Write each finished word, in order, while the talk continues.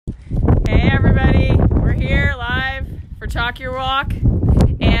Chalk Your Walk,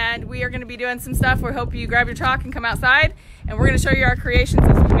 and we are going to be doing some stuff. We hope you grab your chalk and come outside, and we're going to show you our creations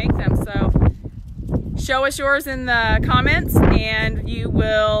as we make them. So show us yours in the comments, and you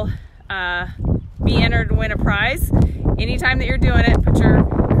will be entered to win a prize. Anytime that you're doing it, put your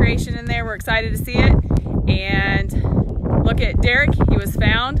creation in there. We're excited to see it. And look at Derek. He was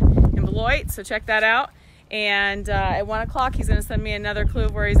found in Beloit, so check that out. And at 1 o'clock, he's going to send me another clue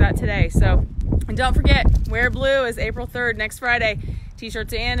of where he's at today. So, and don't forget, Wear Blue is April 3rd, next Friday.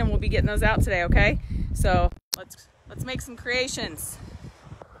 T-shirts in, and we'll be getting those out today, okay? So let's make some creations.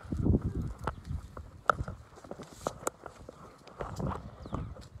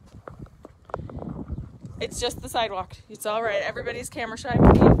 It's just the sidewalk. It's all right. Everybody's camera shy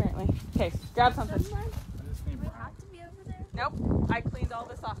with me, apparently. Okay, grab something. Nope, I cleaned all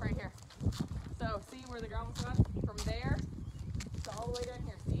this off right here. So see where the gravel's gone? From there to all the way down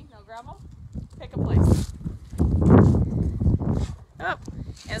here. See, no gravel? Pick a place. Oh,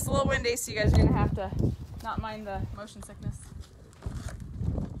 and it's a little windy, so you guys are gonna have to not mind the motion sickness.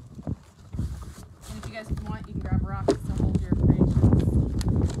 And if you guys want, you can grab rocks to hold your creations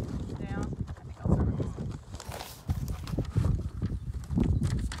down. I think I'll start with this one.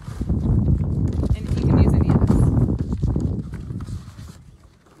 And you can use any of this.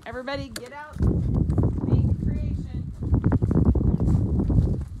 Everybody get out, make a creation.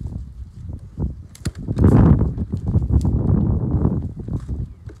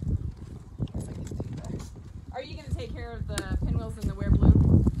 Are you going to take care of the pinwheels and the Wear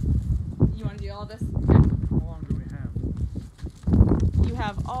Blue? You want to do all this? Okay. How long do we have? You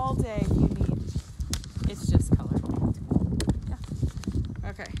have all day you need. It's just color. Yeah.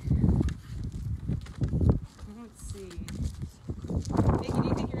 Okay. Let's see. Nikki, do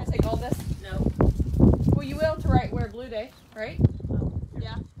you think you're going to take all this? No. Well, you will to write Wear Blue Day, right? Oh.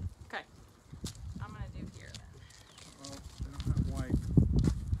 Yeah. Okay. I'm going to do here then. Oh, they don't have white.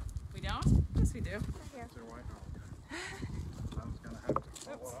 We don't? Yes, we do. Is there white? Oh, okay. I was going to have to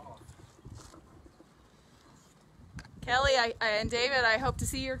pull it off. Kelly and David, I hope to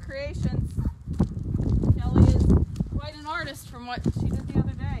see your creations. Kelly is quite an artist from what she did the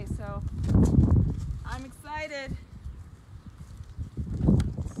other day, so I'm excited.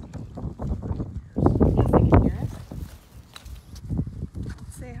 Yes, I can hear it.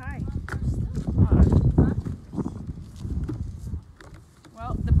 Say hi. Huh?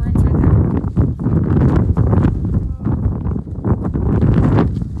 Well, the broom's right there.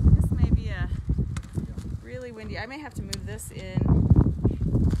 This may be a really windy. I may have to move this in.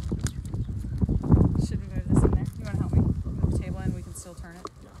 Should we move this in there? You want to help me move the table in? We can still turn it.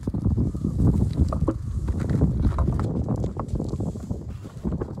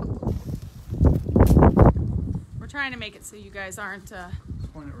 We're trying to make it so you guys aren't.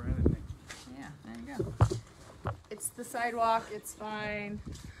 Point it right at me. Yeah, there you go. It's the sidewalk. It's fine.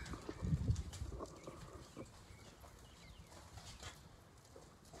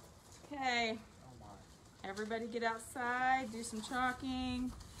 Okay. Everybody get outside, do some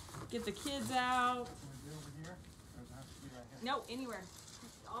chalking, get the kids out. Can we do over here? Or does it have to be right here? No, anywhere.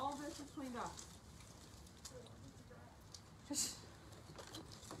 All this is cleaned off.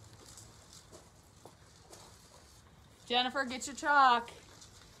 Jennifer, get your chalk.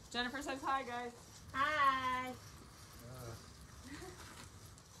 Jennifer says hi, guys. Hi.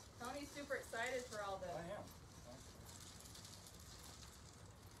 Tony's super excited for all this. I am.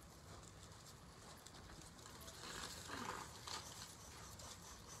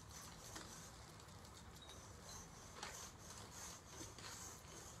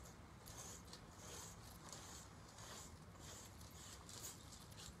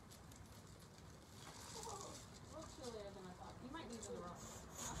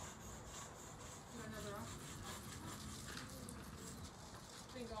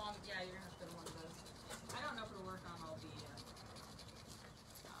 Yeah, you're gonna have to do one of those. I don't know.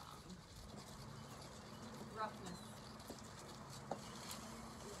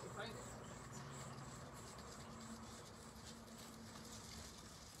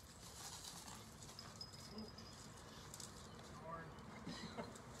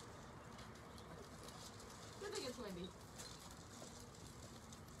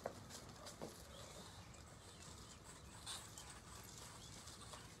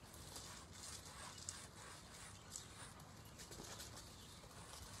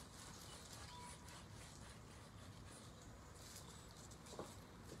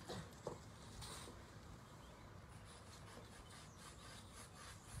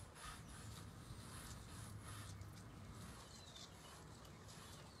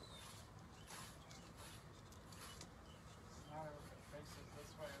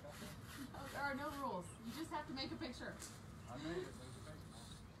 to make a picture. I made it. There's a picture.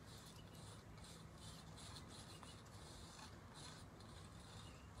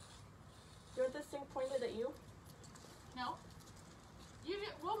 Do you want this thing pointed at you? No.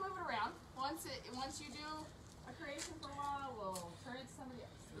 We'll move it around. Once you do a creation for a while, we'll turn it to somebody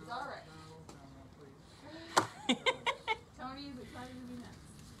else. It's all right. No, please. Tony is excited to be next.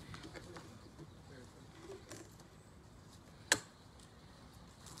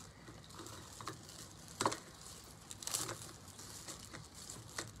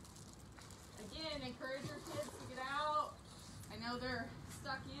 Again, encourage your kids to get out. I know they're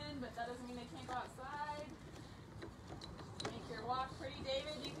stuck in, but that doesn't mean they can't go outside. Make your walk pretty.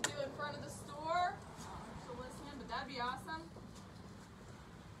 David, you can do it in front of the store. To listen, but that'd be awesome.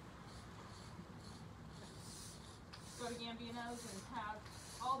 Go to Gambino's and have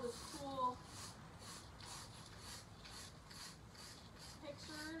all this cool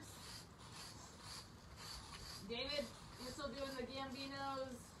pictures. David, you're still doing the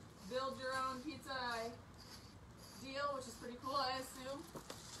Gambino's build your own pizza deal, which is pretty cool, I assume.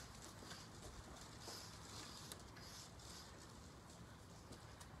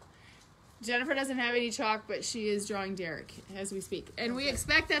 Jennifer doesn't have any chalk, but she is drawing Derek as we speak. And we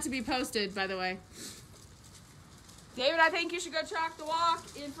expect that to be posted, by the way. David, I think you should go chalk the walk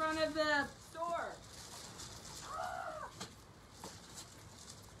in front of the store.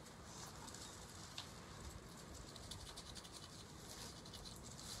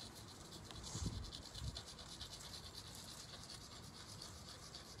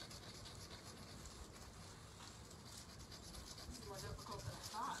 This is more difficult than I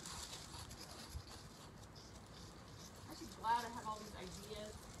thought. I'm actually glad I have all these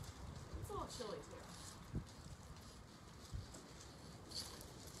ideas. It's a little chilly too.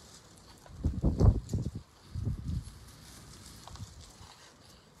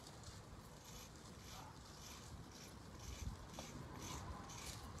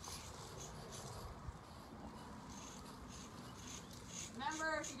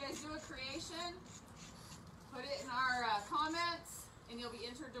 Remember, if you guys do a creation, put it in our comments and you'll be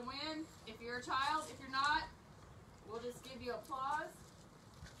entered to win. If you're a child, if you're not, we'll just give you applause.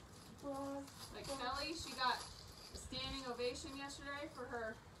 Like Shelly, she got a standing ovation yesterday for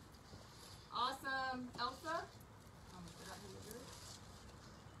her awesome Elsa. I almost forgot who it is.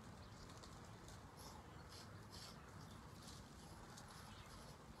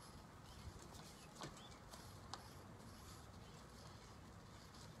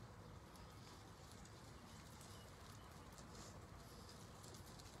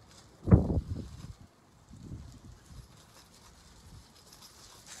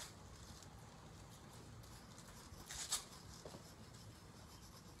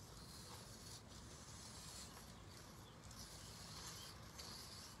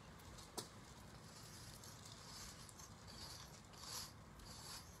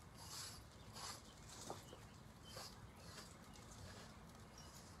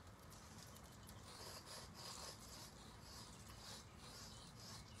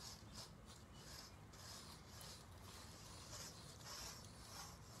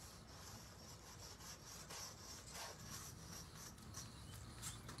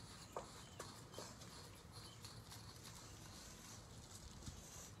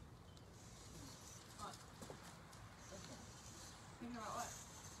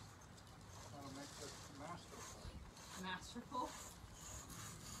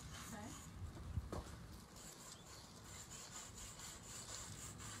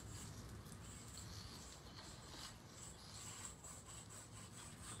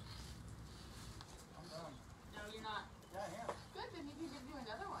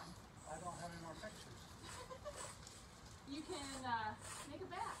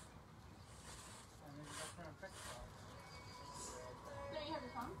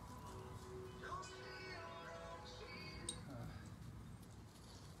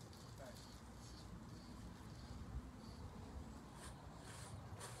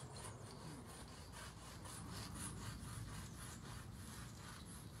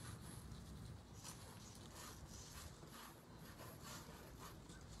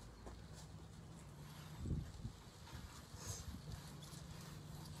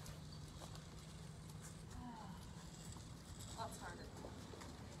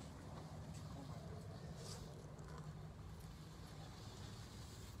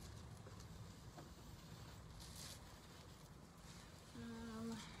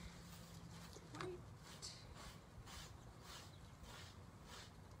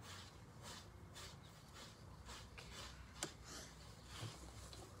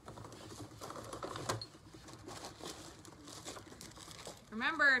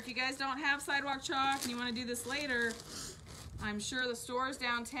 remember, if you guys don't have sidewalk chalk and you want to do this later, I'm sure the stores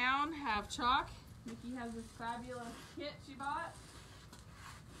downtown have chalk. Nikki has this fabulous kit she bought.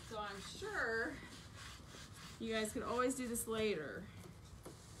 So I'm sure you guys could always do this later.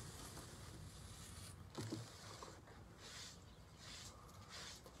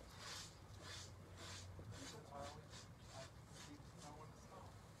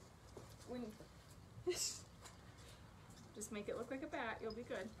 When just make it look like a bat, you'll be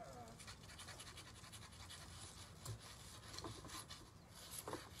good.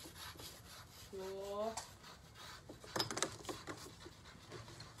 Cool.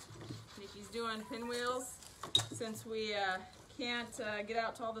 Nikki's doing pinwheels since we can't get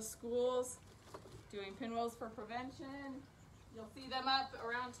out to all the schools. Doing pinwheels for prevention. You'll see them up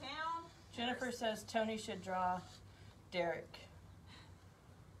around town. Jennifer says Tony should draw Derek.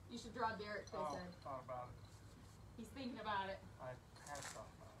 You should draw Derek, they said. Thought about it. He's thinking about it. I had thought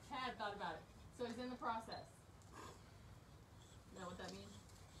about it. Had thought about it. So he's in the process. Know what that means?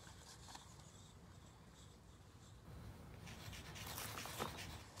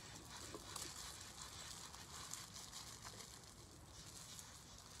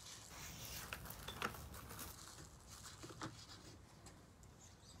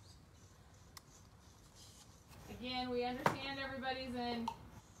 Again, we understand everybody's in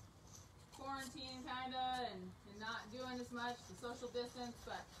quarantine kinda and not doing as much, the social distance,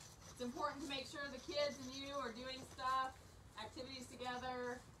 but it's important to make sure the kids and you are doing stuff, activities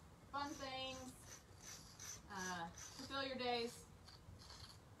together, fun things, to fill your days.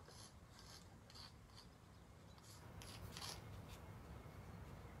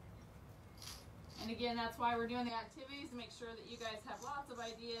 And again, that's why we're doing the activities, to make sure that you guys have lots of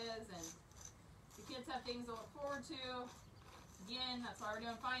ideas and the kids have things to look forward to. Again, that's why we're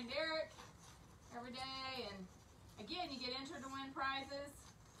doing Find Derek every day, and again, you get entered to win prizes.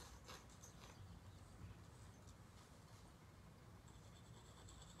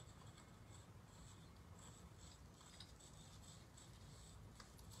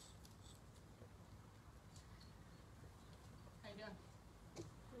 How you doing?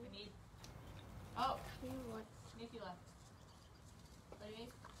 We need. Oh, Nikki left. What do you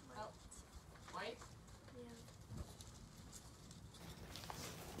need? Oh, white? Yeah.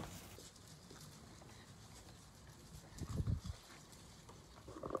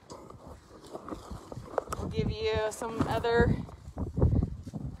 I'll give you some other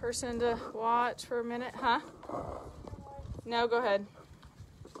person to watch for a minute, huh? No, go ahead.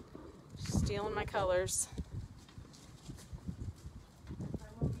 Stealing my colors.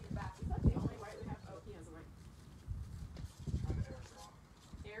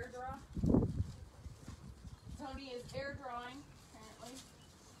 Air draw? Tony is air drawing, apparently.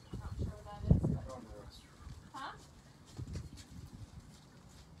 Not sure what that is. But... Huh?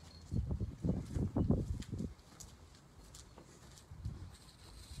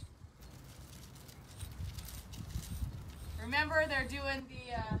 Remember, they're doing the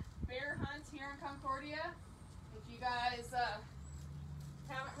bear hunt here in Concordia. If you guys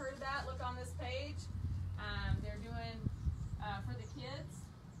haven't heard of that, look on this page. They're doing for the kids,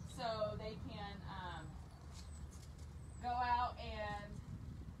 so they can go out and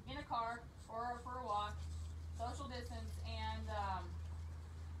in a car or for a walk, social distance, and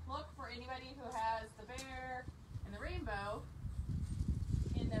look for anybody who has the bear and the rainbow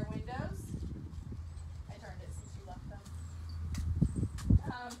in their windows. I turned it since you left them.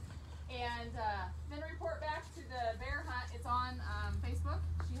 And then report back to the bear hunt. It's on Facebook.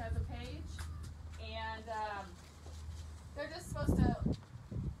 She has a page, and they're just supposed to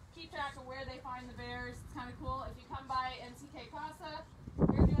keep track of where they find the bears. It's kind of cool. If you come by NCK Casa,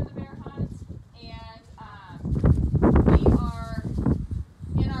 we're doing the bear hunt, and we are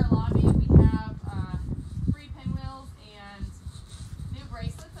in our lobby. We have free pinwheels and new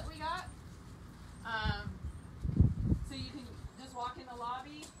bracelets that we got. So you can just walk in the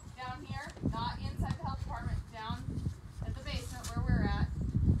lobby down here, not inside the health department, down at the basement where we're at.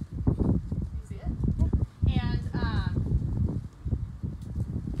 You see it? And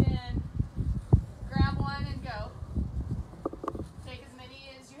then grab one and go. Take as many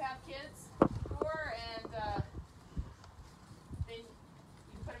as you have kids for, and then you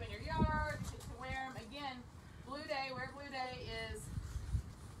can put them in your yard. You can wear them. Again, Blue Day, Wear Blue Day is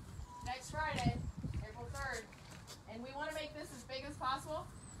next Friday, April 3rd. And we want to make this as big as possible.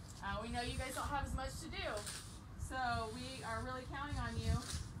 We know you guys don't have as much to do, so we are really counting on you.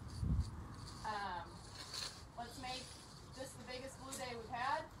 Let's make this the biggest Blue Day we've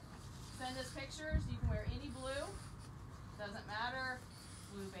had. Send us pictures. You can wear any blue. Doesn't matter.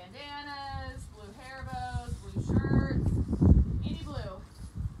 Blue bandanas, blue hair bows, blue shirts, any blue.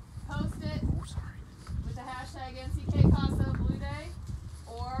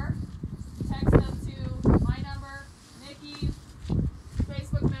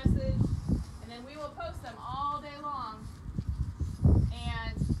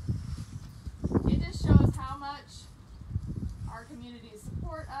 communities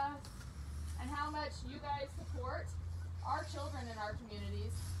support us, and how much you guys support our children in our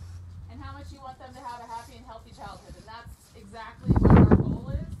communities, and how much you want them to have a happy and healthy childhood. And that's exactly what our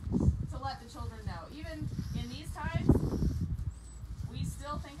goal is, to let the children know. Even in these times, we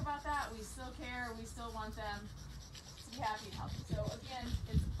still think about that, we still care, we still want them to be happy and healthy. So again,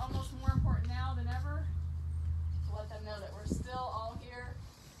 it's almost more important now than ever to let them know that we're still all here.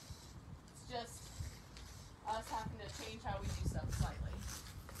 It's just us having to change how we do stuff slightly.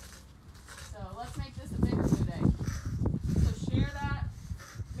 So let's make this a bigger Blue Day. So share that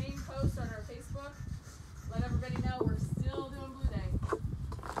main post on our Facebook. Let everybody know we're still doing Blue Day.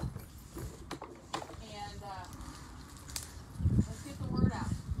 And let's get the word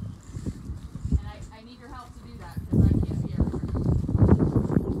out. And I need your help to do that because I can't be everywhere.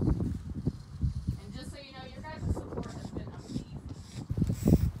 And just so you know, your guys' support has been amazing.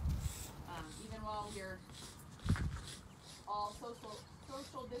 Even while we're all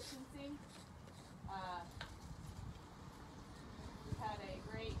social distancing, we've had a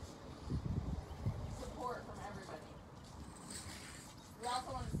great support from everybody. We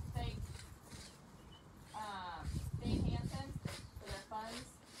also want to thank Dane Hansen for their funds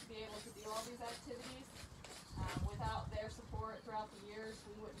to be able to do all these activities. Without their support throughout the years,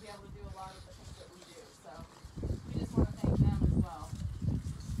 we wouldn't be able to do a lot of the things that we do. So we just want to thank them as well.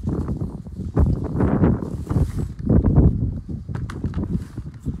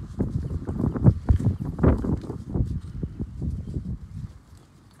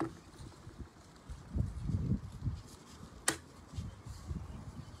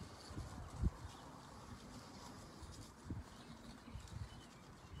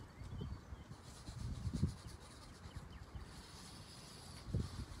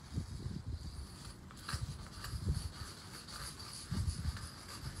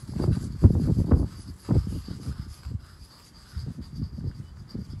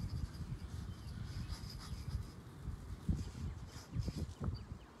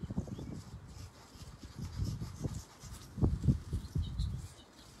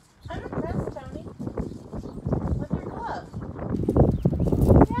 I'm impressed, Tony. With your glove.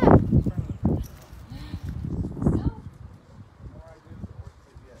 Yeah. Still.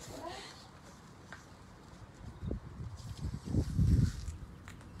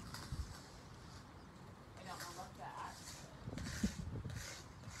 I don't know about that.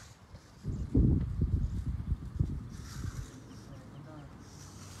 You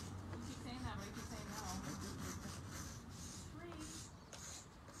keep saying that, but you keep saying no. 3.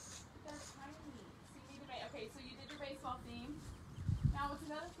 That's tiny. So you need to make, okay, so you did your baseball theme. Now what's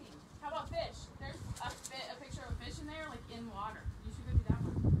another theme? How about fish? There's a picture of a fish in there, like in water. You should go do that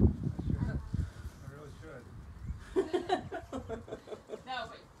one. I really should. No,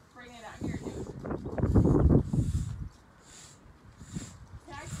 but bring it out here, dude.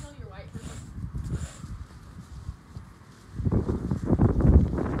 Can I smell your white for some?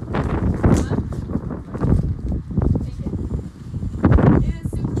 Huh? Take it. It is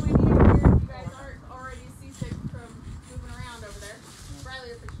super windy out here. If you guys aren't already seasick from moving around over there. Riley,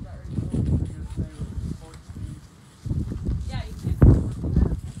 your picture's not ready. I guess they were 14. Yeah, you can.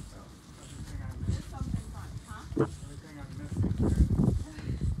 So everything I There's missed, something fun, huh? everything I'm missing.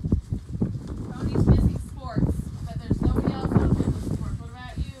 Tony's missing sports, but there's nobody else out there with sports. What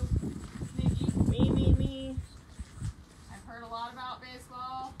about you, Nikki? Me. I've heard a lot about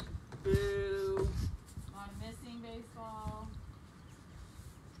baseball. Boo. A lot of missing baseball.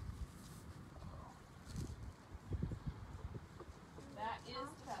 That is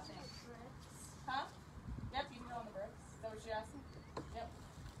the thing. Huh? Yep, you can go on the bricks. Is that what you're asking? Yep.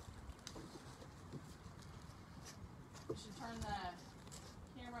 You should turn the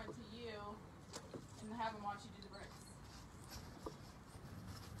camera to you and have him watch you do the bricks.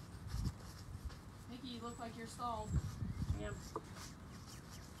 Nikki, you look like you're stalled. Yep.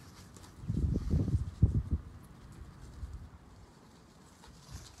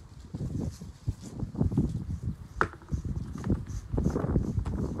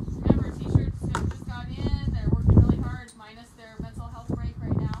 Remember, t-shirts just got in. They're working really hard, minus their mental health break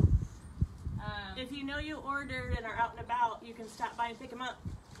right now. If you know you ordered and are out and about, you can stop by and pick them up.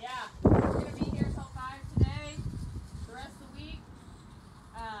 Yeah, we're going to be here till 5 today, the rest of the week.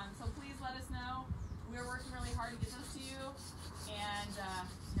 So please let us know. We're working really hard to get those to you. And,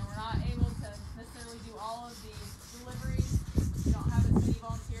 we're not able to necessarily do all of the deliveries. We don't have as many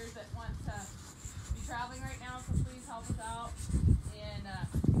volunteers that want to be traveling right now, so please help us out in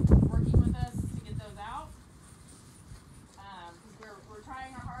working with us to get those out. Because we're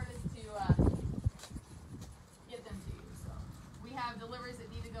trying our hardest to get them to you. So we have deliveries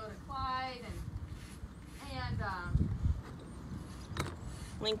that need to go to Clyde and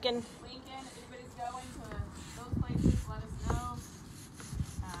Lincoln. Lincoln. If anybody's going to those places, let us know.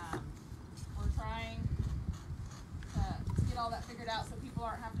 We're trying to get all that figured out so people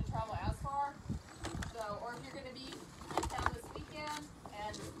aren't having to travel as far. So, or if you're going to be in town this weekend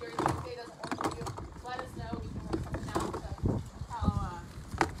and during the weekday doesn't work for you, let us know. We can work something out to how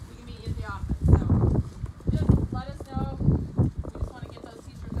we can meet you at the office. So, just let us know. We just want to get those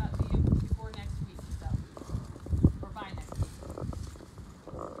t-shirts out to you before next week. So, or by next week.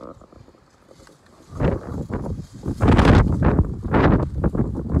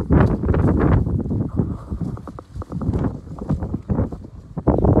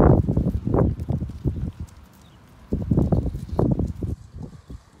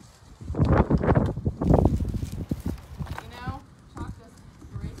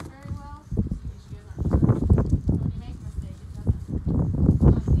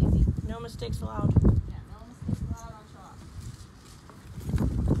 Mistakes allowed. Yeah, no mistakes allowed on chalk.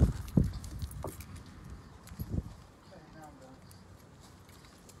 Okay, now I'm done.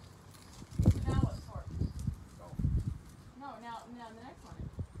 Now what's for? No, now the next one.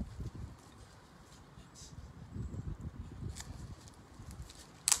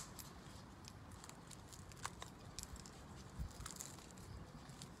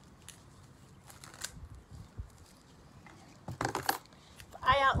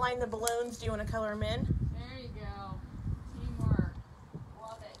 I outlined the balloons. Do you want to color them in? There you go. Teamwork.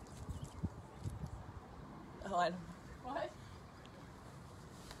 Love it. Oh, I don't. What?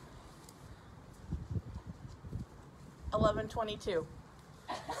 11:22.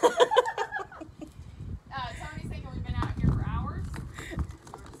 Tony's thinking we've been out here for hours.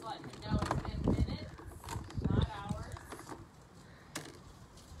 We're just letting him know it's been minutes, not hours.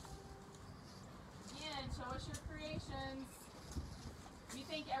 Again, show us your creations. We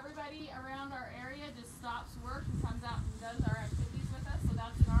think everybody around our area just stops work and comes out and does our activities with us. So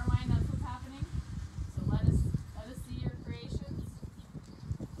that's in our mind, that's what's happening. So let us see your creations.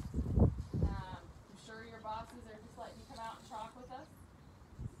 I'm sure your bosses are just letting you come out and chalk with us.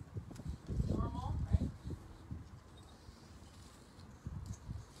 Normal, right?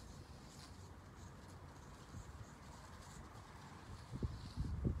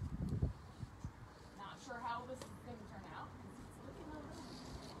 Not sure how this is going to turn out. It's looking a little.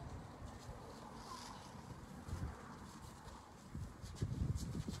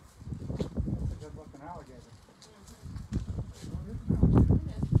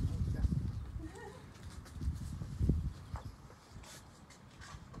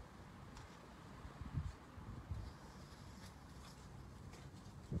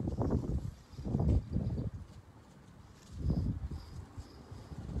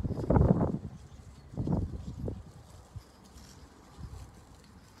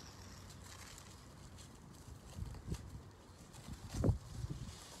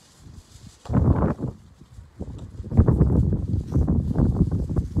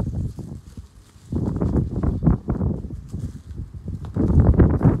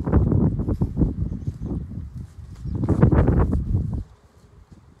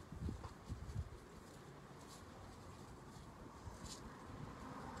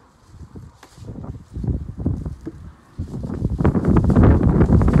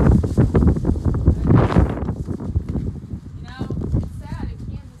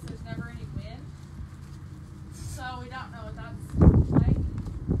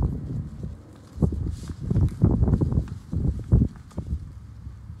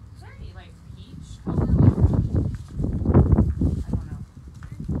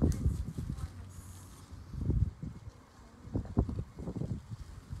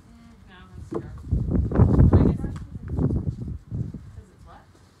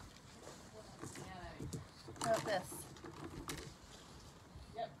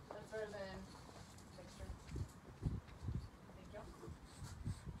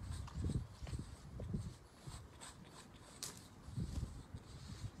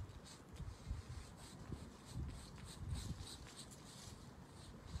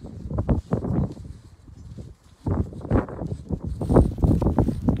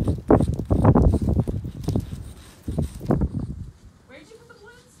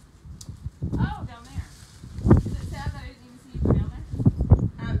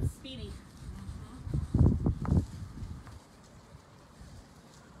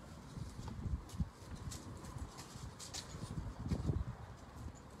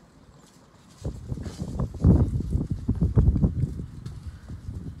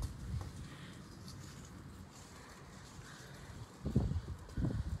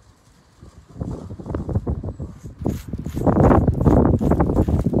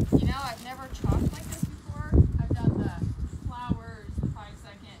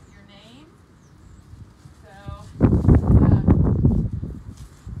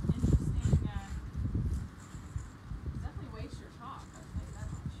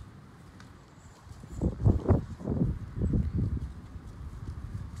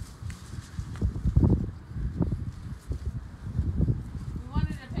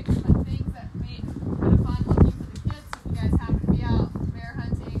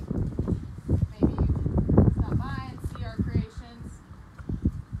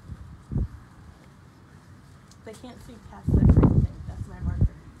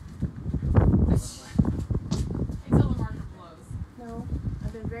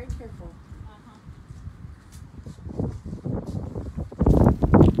 very careful.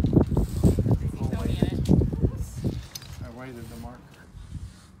 I waited the marker.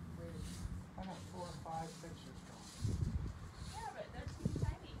 I got 4 or 5 pictures going. Yeah, but they're too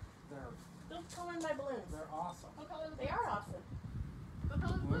tiny. Don't color my balloons. They're awesome. What color They are awesome. What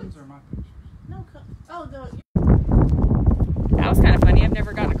color Balloons are my pictures. No, oh, the. That was kind of funny. I've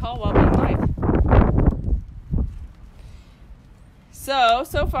never gotten a call while being live.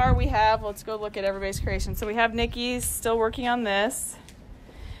 So far we have, let's go look at everybody's creation. So we have Nikki's still working on this.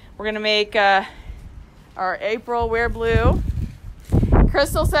 We're going to make our April Wear Blue.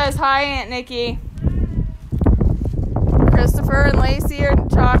 Crystal says, hi, Aunt Nikki. Christopher and Lacey are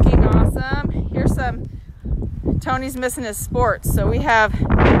chalking. Awesome. Here's some. Tony's missing his sports. So we have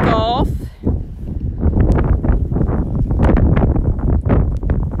golf.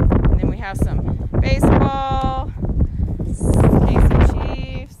 And then we have some baseball. KC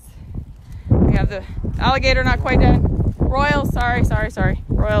Chiefs. We have the alligator not quite done. Royals, sorry.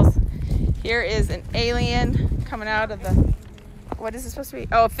 Royals. Here is an alien coming out of the, what is it supposed to be?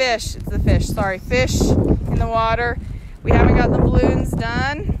 Oh, a fish. It's the fish. Sorry, fish in the water. We haven't got the balloons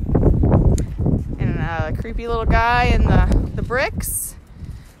done. And a creepy little guy in the bricks.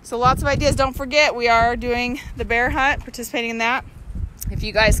 So lots of ideas. Don't forget, we are doing the bear hunt, participating in that. If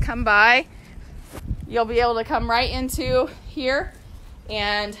you guys come by, you'll be able to come right into here.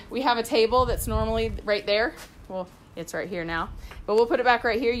 And we have a table that's normally right there. Well, it's right here now. But we'll put it back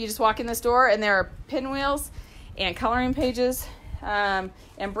right here. You just walk in this door, and there are pinwheels and coloring pages and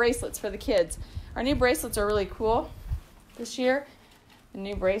bracelets for the kids. Our new bracelets are really cool this year. The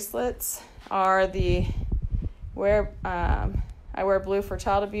new bracelets are the I Wear Blue for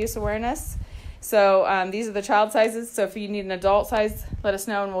Child Abuse Awareness. So these are the child sizes. So if you need an adult size, let us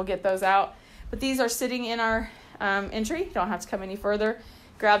know and we'll get those out. But these are sitting in our entry. You don't have to come any further.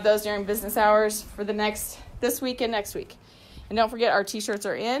 Grab those during business hours for this week and next week. And don't forget, our t-shirts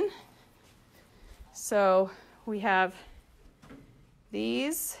are in. So we have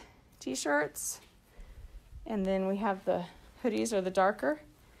these t-shirts. And then we have the hoodies, or the darker.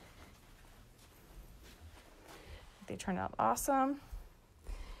 They turned out awesome.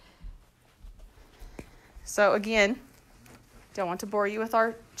 So again, don't want to bore you with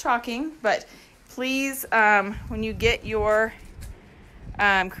our chalking, but please, when you get your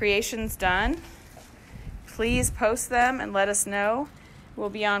creations done, please post them and let us know. We'll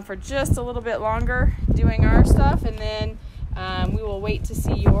be on for just a little bit longer doing our stuff, and then we will wait to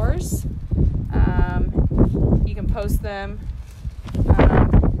see yours. You can post them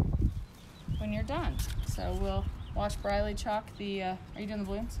when you're done. So we'll watch Briley chalk the, are you doing the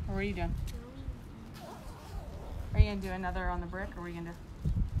balloons, or what are you doing? Are you going to do another on the brick, or what are you going to do?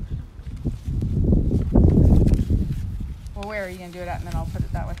 Well, where are you going to do it at, and then I'll put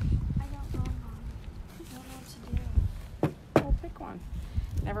it that way. I don't know, Mom. I don't know what to do. Well, pick one.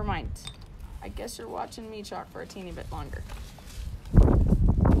 Never mind. I guess you're watching me chalk for a teeny bit longer.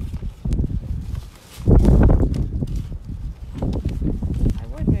 I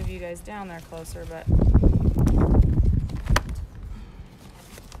would move you guys down there closer, but...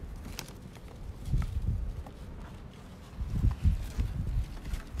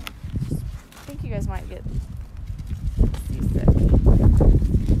 I think you guys might get seasick.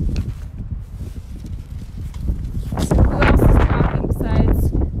 So who else is talking besides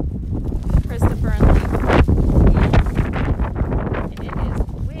Christopher and Lee? And it is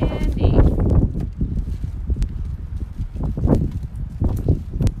windy.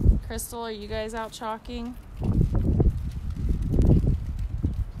 Crystal, are you guys out chalking?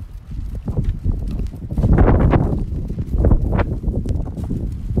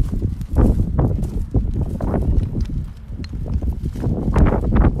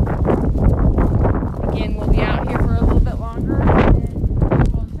 Again, we'll be out here for a little bit longer, and then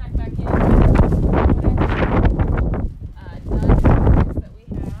we'll check back in whatever done projects that we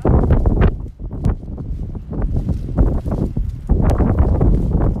have.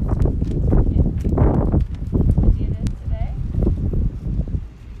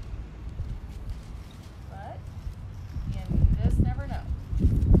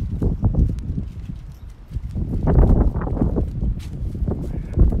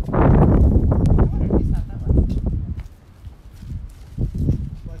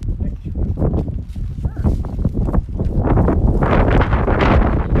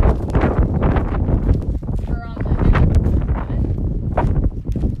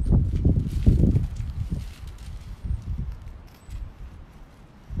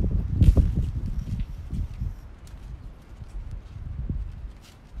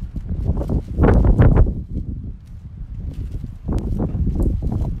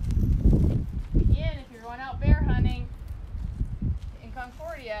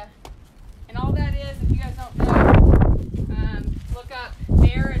 And all that is, if you guys don't know, look up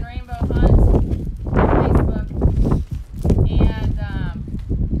Bear and Rainbow Hunt on Facebook, and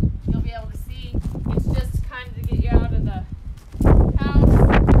you'll be able to see. It's just kind of to get you out of the house,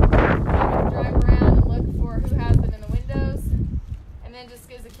 drive around and look for who has them in the windows, and then just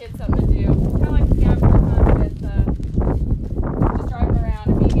gives the kids something to do. Kind of like a scavenger hunt with just driving around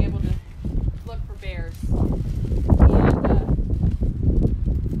and being able to look for bears and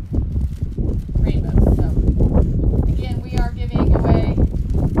rainbows. So again, we are giving away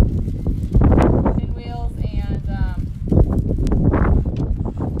pinwheels and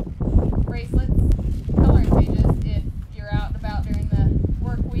bracelets, coloring pages if you're out and about during the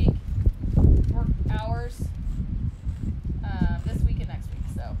work hours this week and next week.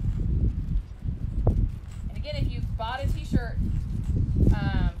 So, and again, if you bought a t-shirt,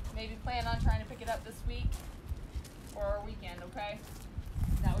 maybe plan on trying to pick it up this week or weekend, okay?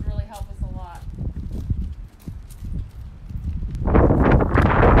 That would really help us a lot.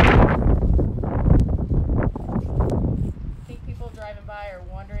 I think people driving by are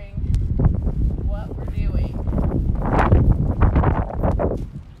wondering what we're doing.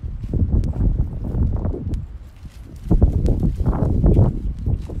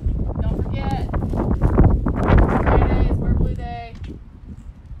 Don't forget, Friday is Wear Blue Day.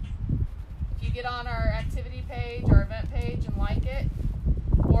 If you get on our activity page, our event page, and like it,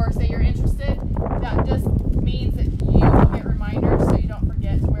 or say you're interested, that just means that you will get reminders so you don't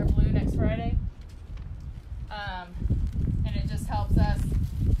forget to wear blue next Friday. And it just helps us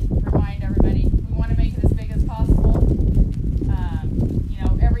remind everybody. We want to make it as big as possible. You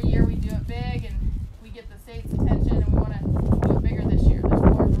know, every year we do it big and we get the state's attention, and we want to do it bigger this year. There's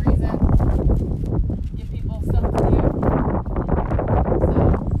more of a reason. Give people stuff to do.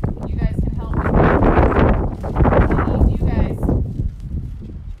 So you guys can help with that. We need you guys.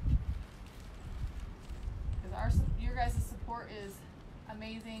 Because your guys' support is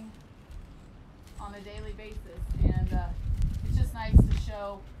amazing on a daily basis, and it's just nice to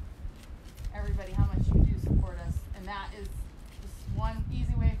show everybody how much you do support us, and that is just one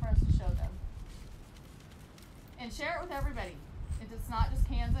easy way for us to show them. And share it with everybody. It's not just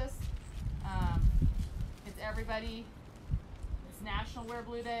Kansas, it's everybody. It's National Wear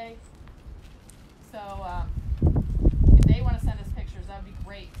Blue Day, so if they want to send us pictures, that would be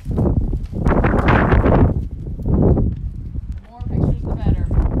great. The more pictures, the better.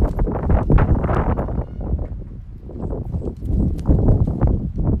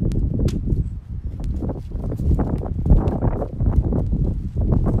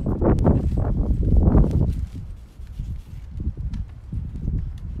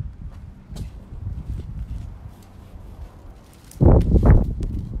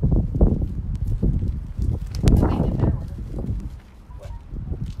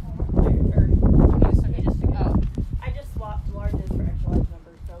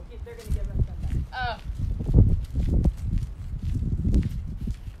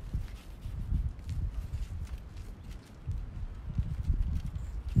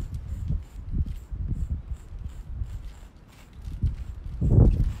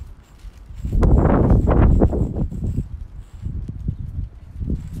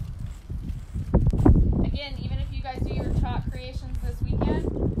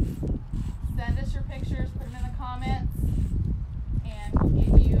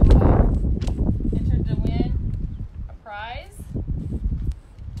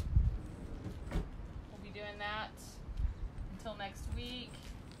 Until next week,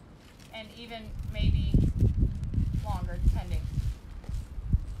 and even maybe longer, depending.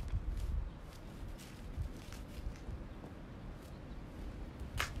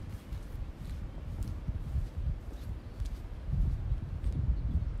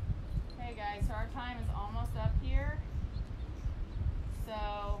 Okay guys, so our time is almost up here.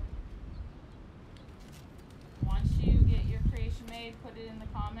 So once you get your creation made, put it in the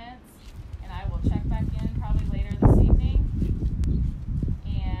comments, and I will check back in probably later this evening,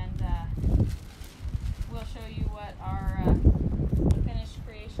 and we'll show you what our finished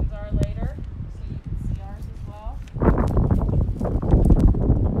creations are later, so you can see ours as well.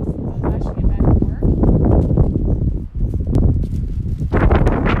 So I should get back to work.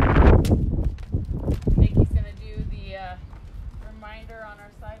 Nikki's going to do the reminder on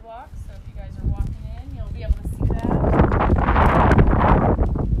our sidewalk, so if you guys are walking in, you'll be able to see that.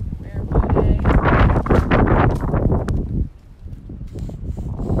 Wear Blue Day.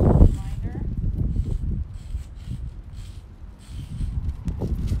 Reminder.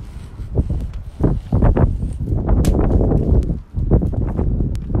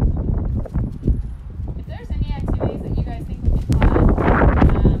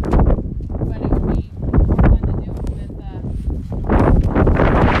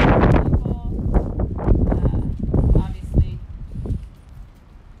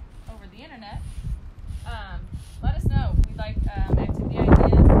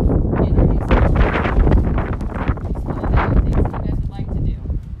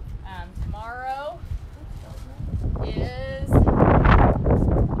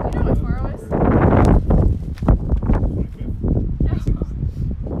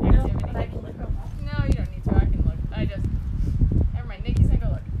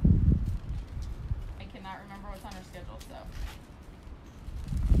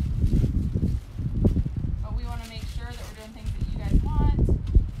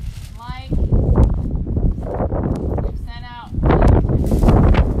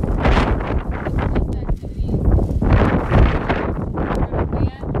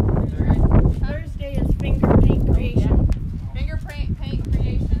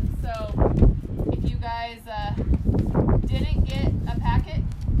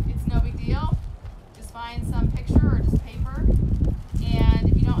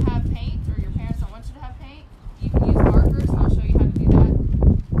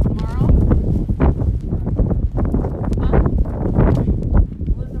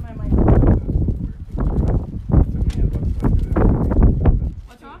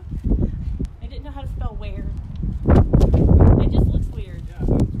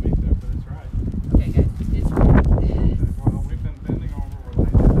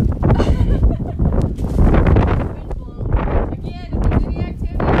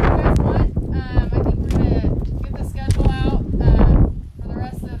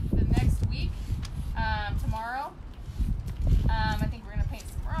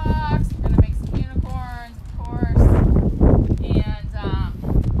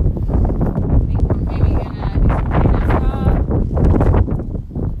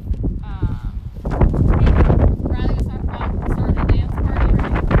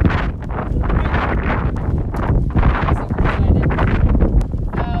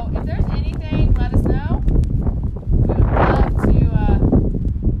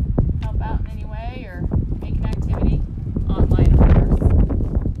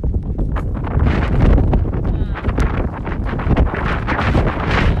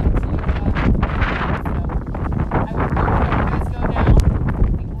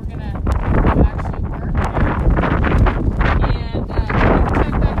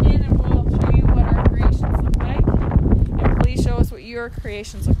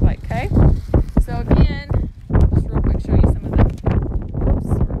 creations look like, okay? So again, I'll just real quick show you some of the, oops,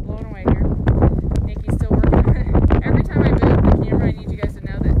 we're blown away here. Nikki's still working. Every time I move the camera, I need you guys to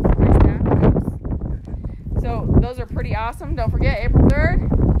know that my staff moves. So those are pretty awesome. Don't forget, April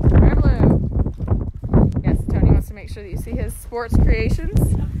 3rd, wear blue. Yes, Tony wants to make sure that you see his sports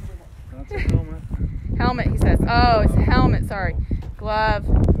creations. That's a helmet. Helmet, he says. Oh, it's a helmet, sorry. Glove,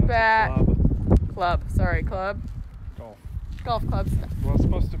 bat, club. Sorry, club. Golf. Golf club stuff. Well, it's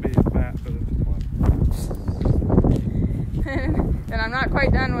supposed to be a bat, but it's a club. Then I'm not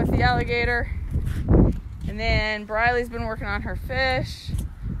quite done with the alligator. And then Briley's been working on her fish.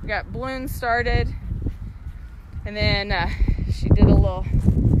 We got balloons started. And then she did a little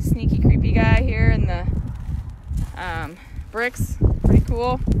sneaky, creepy guy here in the bricks. Pretty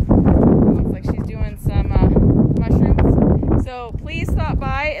cool. Looks like she's doing some mushrooms. So please stop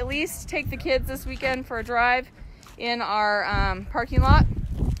by. At least take the kids this weekend for a drive in our parking lot.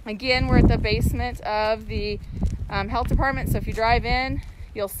 Again, we're at the basement of the health department. So if you drive in,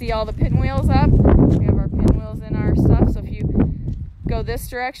 you'll see all the pinwheels up. We have our pinwheels in our stuff. So if you go this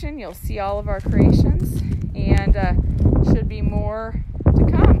direction, you'll see all of our creations. And should be more to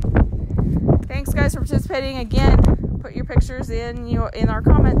come. Thanks guys for participating. Again, put your pictures in our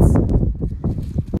comments.